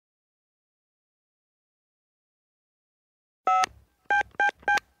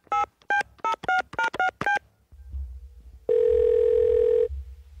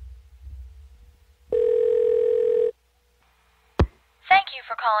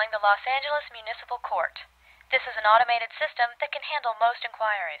calling the Los Angeles Municipal Court. This is an automated system that can handle most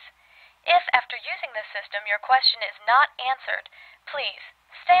inquiries. If, after using this system, your question is not answered, please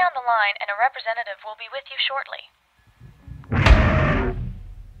stay on the line and a representative will be with you shortly.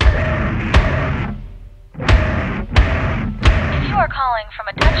 If you are calling from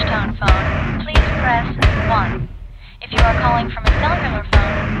a touch-tone phone, please press 1. If you are calling from a cellular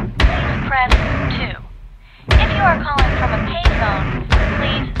phone, please press 2. If you are calling from a payphone,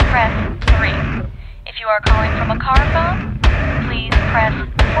 please press 3. If you are calling from a car phone, please press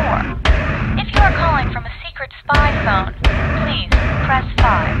 4. If you are calling from a secret spy phone, please press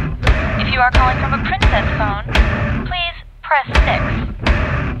 5. If you are calling from a princess phone, please press 6.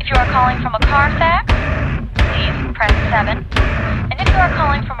 If you are calling from a car fax, please press 7. And if you are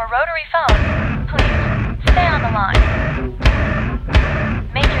calling from a rotary phone, please stay on the line.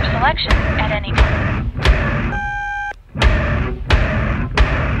 Make your selection at any time.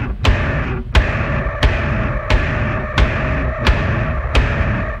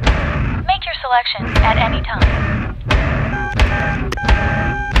 Selection at any time.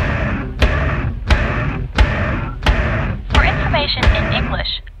 For information in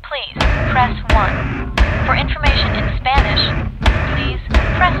English, please press 1. For information in Spanish, please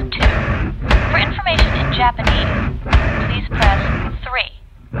press 2. For information in Japanese, please press 3.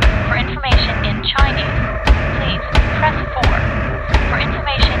 For information in Chinese, please press 4. For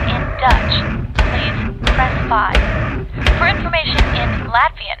information in Dutch, please press 5. For information in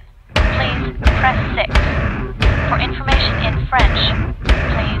Latvian, please press 6. For information in French,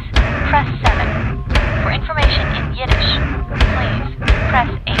 please press 7. For information in Yiddish, please press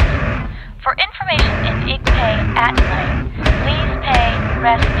 8. For information in Ik pay at play, please pay,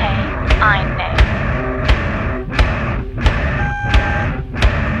 rest pay, ein pay.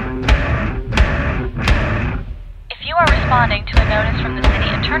 If you are responding to a notice from the City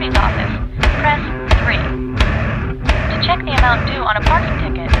Attorney's Office, press 3. To check the amount due on a parking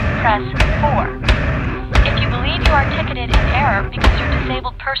ticket, press 4. If you believe you are ticketed in error because your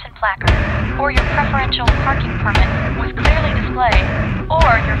disabled person placard or your preferential parking permit was clearly displayed or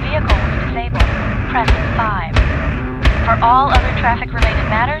your vehicle was disabled, press 5. For all other traffic-related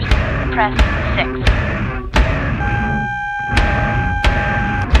matters, press 6.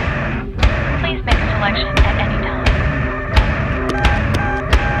 Please make a selection at any time.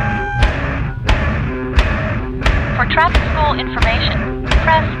 For traffic school information,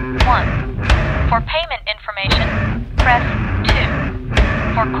 press 1. For payment information, press 2.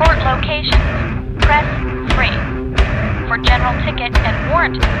 For court locations, press 3. For general ticket and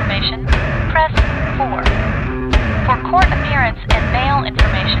warrant information, press 4. For court appearance and bail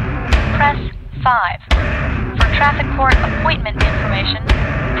information, press 5. For traffic court appointment information,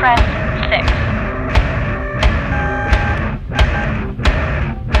 press 6.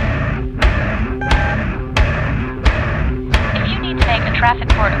 Make a traffic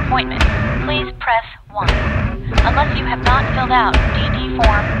court appointment, please press 1. Unless you have not filled out DD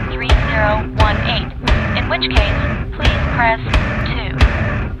Form 3018, in which case, please press 2.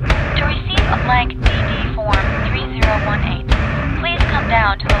 To receive a blank DD Form 3018, please come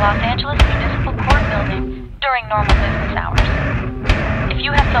down to the Los Angeles Municipal Court building during normal business hours. If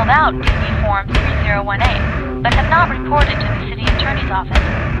you have filled out DD Form 3018, but have not reported to the City Attorney's Office,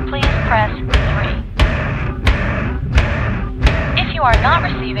 please press 3. If you are not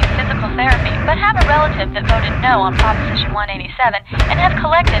receiving physical therapy, but have a relative that voted no on Proposition 187 and have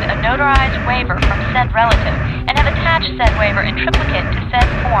collected a notarized waiver from said relative and have attached said waiver in triplicate to said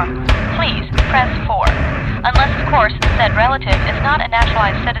form, please press 4. Unless, of course, said relative is not a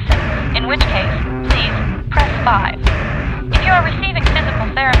naturalized citizen, in which case, please press 5. If you are receiving physical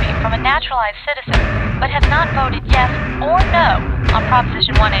therapy from a naturalized citizen, but have not voted yes or no on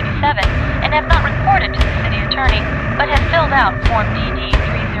Proposition 187 and have not reported to the City Attorney, but have filled out Form DD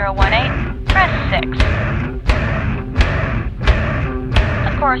 3018, press 6.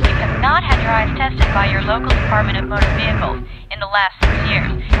 Of course, you have not had your eyes tested by your local Department of Motor Vehicles in the last 6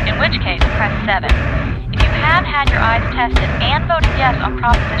 years, in which case, press 7. If you have had your eyes tested and voted yes on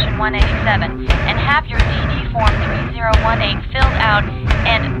Proposition 187 and have your DD Form 3018 filled out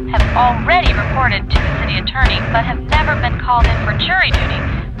and have already reported to the City Attorney but have never been called in for jury duty,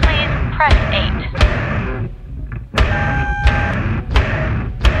 please press 8.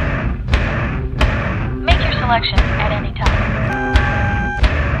 Make your selection at any time.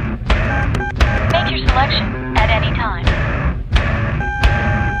 Make your selection at any time.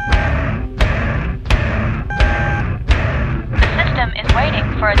 The system is waiting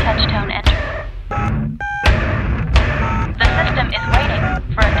for a touch-tone entry. The system is waiting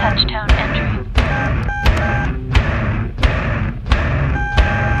for a touch-tone entry.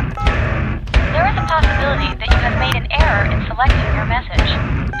 selecting your message.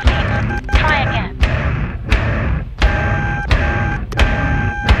 Please try again.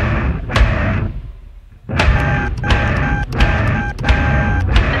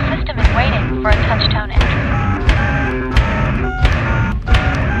 The system is waiting for a touch-tone entry.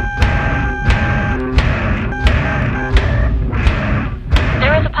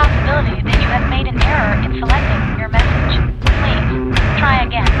 There is a possibility that you have made an error in selecting your message. Please try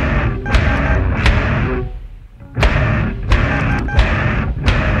again.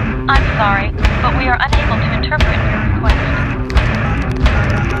 I'm sorry, but we are unable to interpret your request.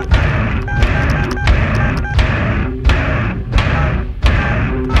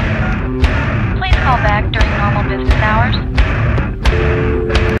 Please call back during